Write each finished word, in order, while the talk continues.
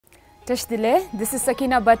Tishdile, this is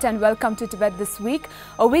Sakina Bhatt and welcome to Tibet This Week,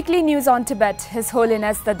 a weekly news on Tibet, His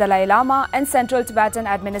Holiness the Dalai Lama and Central Tibetan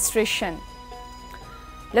Administration.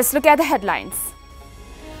 Let's look at the headlines.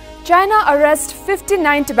 China arrests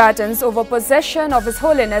 59 Tibetans over possession of His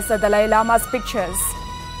Holiness the Dalai Lama's pictures.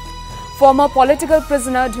 Former political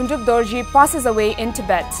prisoner Dhondup Dorjee passes away in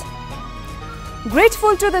Tibet.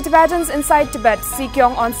 Grateful to the Tibetans inside Tibet,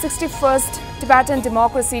 Sikyong on 61st Tibetan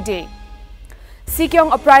Democracy Day.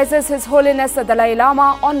 Sikyong apprises His Holiness the Dalai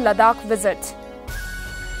Lama on Ladakh visit.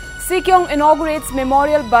 Sikyong inaugurates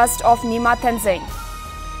memorial bust of Nyima Tenzing.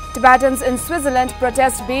 Tibetans in Switzerland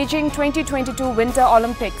protest Beijing 2022 Winter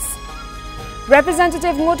Olympics.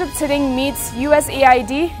 Representative Ngodup Tsering meets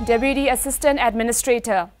USAID Deputy Assistant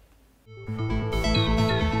Administrator.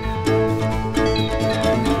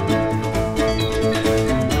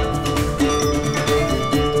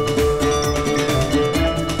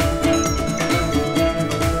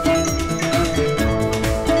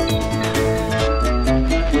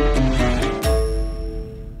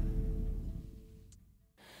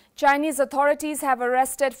 Chinese authorities have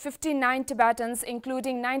arrested 59 Tibetans,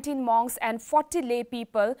 including 19 monks and 40 lay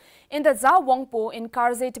people, in the Zawangpo in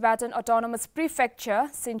Karzai Tibetan Autonomous Prefecture,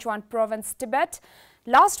 Sichuan Province, Tibet,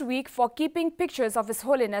 last week for keeping pictures of His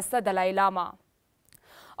Holiness the Dalai Lama.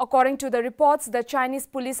 According to the reports, the Chinese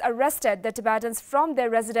police arrested the Tibetans from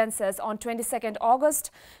their residences on 22nd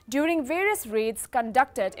August during various raids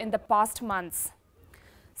conducted in the past months.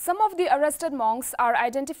 Some of the arrested monks are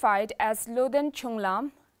identified as Loden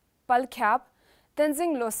Chunglam, Palkhap,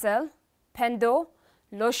 Tenzing Losel, Pendo,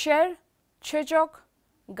 Losher, Chechok,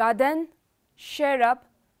 Gaden, Sherab,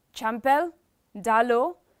 Champel,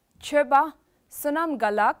 Dalo, Cheba, Sonam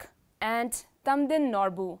Galak, and Tamdin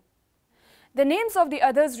Norbu. The names of the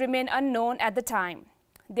others remain unknown at the time.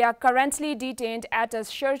 They are currently detained at a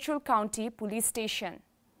Sherchul County police station.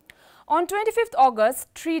 On 25th August,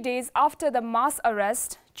 3 days after the mass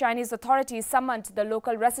arrest, Chinese authorities summoned the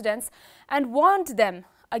local residents and warned them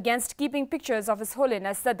against keeping pictures of His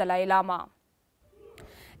Holiness the Dalai Lama.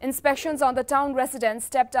 Inspections on the town residents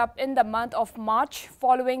stepped up in the month of March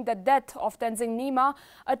following the death of Tenzing Nyima,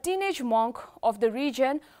 a teenage monk of the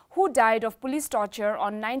region who died of police torture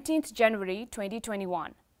on 19th January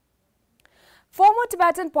 2021. Former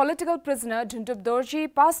Tibetan political prisoner Dhondup Dorjee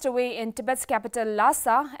passed away in Tibet's capital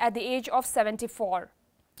Lhasa at the age of 74.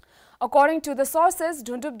 According to the sources,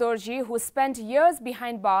 Dhondup Dorjee, who spent years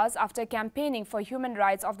behind bars after campaigning for human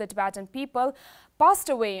rights of the Tibetan people, passed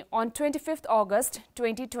away on 25th August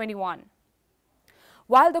 2021.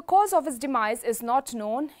 While the cause of his demise is not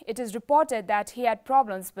known, it is reported that he had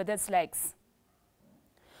problems with his legs.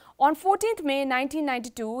 On 14th May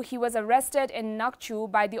 1992, he was arrested in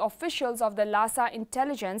Nakchu by the officials of the Lhasa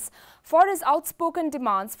intelligence for his outspoken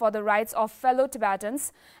demands for the rights of fellow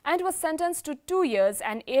Tibetans and was sentenced to 2 years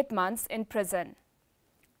and 8 months in prison.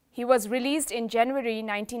 He was released in January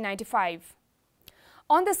 1995.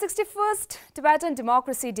 On the 61st Tibetan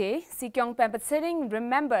Democracy Day, Sikyong Tsering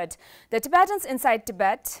remembered the Tibetans inside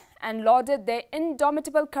Tibet and lauded their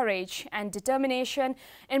indomitable courage and determination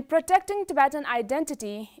in protecting Tibetan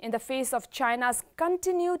identity in the face of China's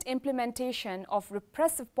continued implementation of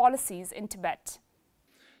repressive policies in Tibet.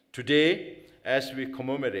 Today, as we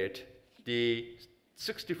commemorate the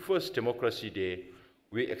 61st Democracy Day,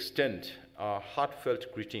 we extend our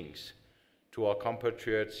heartfelt greetings to our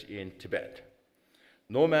compatriots in Tibet.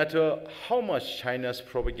 No matter how much China's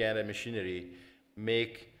propaganda machinery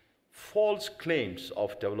make false claims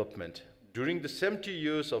of development, during the 70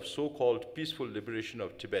 years of so-called peaceful liberation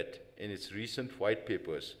of Tibet in its recent white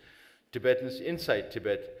papers, Tibetans inside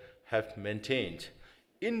Tibet have maintained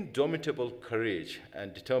indomitable courage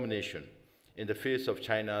and determination in the face of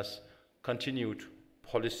China's continued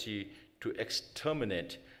policy to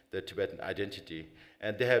exterminate the Tibetan identity,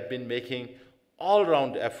 and they have been making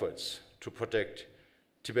all-round efforts to protect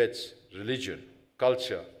Tibet's religion,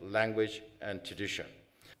 culture, language, and tradition.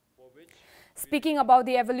 Speaking about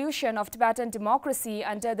the evolution of Tibetan democracy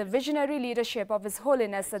under the visionary leadership of His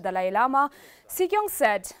Holiness the Dalai Lama, Sikyong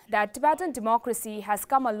said that Tibetan democracy has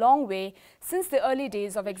come a long way since the early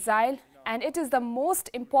days of exile, and it is the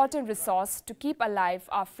most important resource to keep alive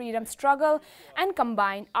our freedom struggle and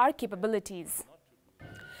combine our capabilities.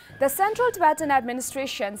 The Central Tibetan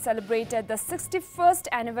Administration celebrated the 61st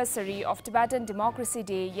anniversary of Tibetan Democracy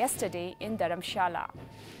Day yesterday in Dharamshala.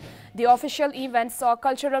 The official event saw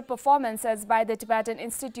cultural performances by the Tibetan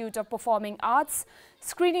Institute of Performing Arts,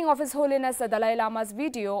 screening of His Holiness the Dalai Lama's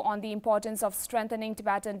video on the importance of strengthening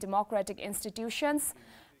Tibetan democratic institutions,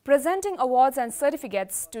 presenting awards and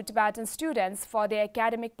certificates to Tibetan students for their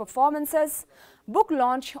academic performances, book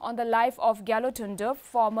launch on the life of Gyalo Dhondup,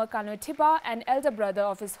 former Kanutipa and elder brother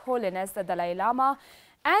of His Holiness the Dalai Lama,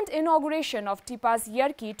 and inauguration of Tipa's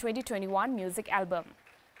Yerki 2021 music album.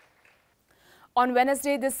 On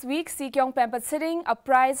Wednesday this week, Sikyong Tsering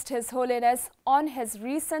apprised His Holiness on his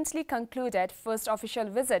recently concluded first official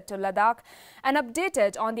visit to Ladakh and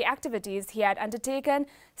updated on the activities he had undertaken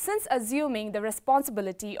since assuming the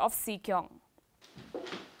responsibility of Sikyong.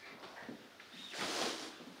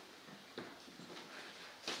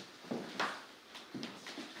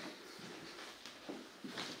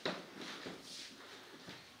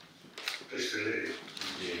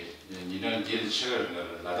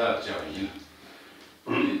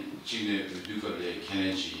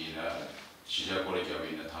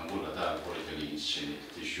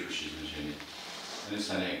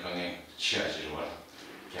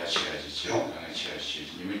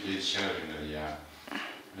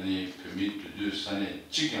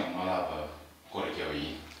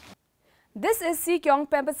 This is Sikyong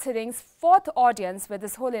Tsering's fourth audience with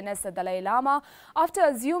His Holiness the Dalai Lama after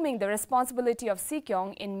assuming the responsibility of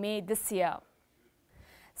Sikyong in May this year.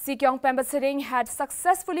 Sikyong Tsering had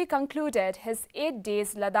successfully concluded his 8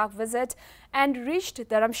 days Ladakh visit and reached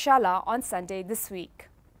Dharamshala on Sunday this week.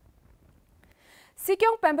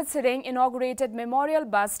 Sikyong Tsering inaugurated memorial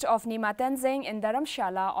bust of Nyima Tenzing in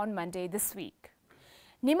Dharamshala on Monday this week.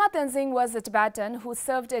 Nyima Tenzing was a Tibetan who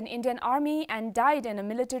served in Indian Army and died in a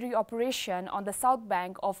military operation on the south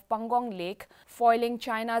bank of Pangong Lake, foiling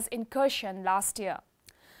China's incursion last year.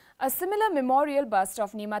 A similar memorial bust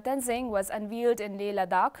of Nyima Tenzing was unveiled in Leh,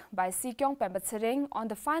 Ladakh by Sikyong Tsering on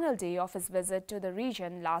the final day of his visit to the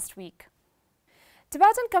region last week.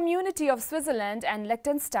 Tibetan community of Switzerland and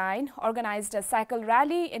Liechtenstein organized a cycle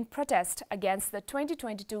rally in protest against the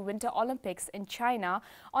 2022 Winter Olympics in China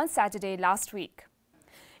on Saturday last week.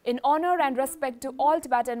 In honor and respect to all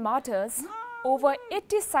Tibetan martyrs, over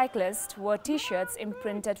 80 cyclists wore T-shirts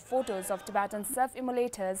imprinted photos of Tibetan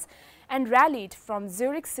self-immolators and rallied from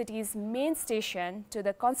Zurich city's main station to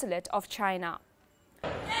the consulate of China.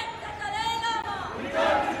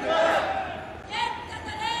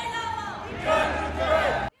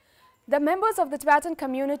 The members of the Tibetan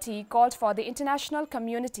community called for the international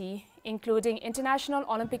community, including International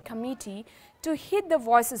Olympic Committee, to heed the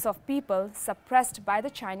voices of people suppressed by the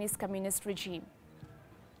Chinese communist regime.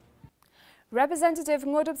 Representative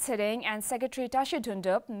Ngodup Tsering and Secretary Tashi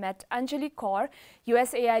Dhondup met Anjali Kaur,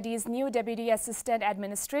 USAID's new Deputy Assistant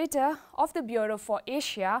Administrator of the Bureau for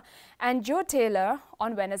Asia, and Joe Taylor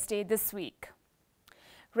on Wednesday this week.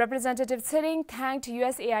 Representative Tsering thanked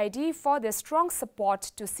USAID for their strong support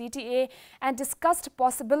to CTA and discussed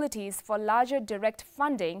possibilities for larger direct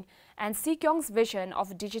funding and Sikyong's vision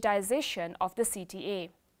of digitization of the CTA.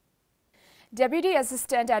 Deputy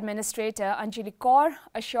Assistant Administrator Anjali Kaur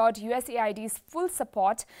assured USAID's full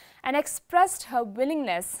support and expressed her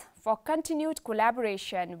willingness for continued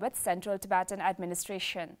collaboration with Central Tibetan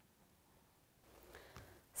Administration.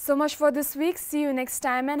 So much for this week. See you next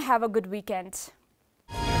time and have a good weekend.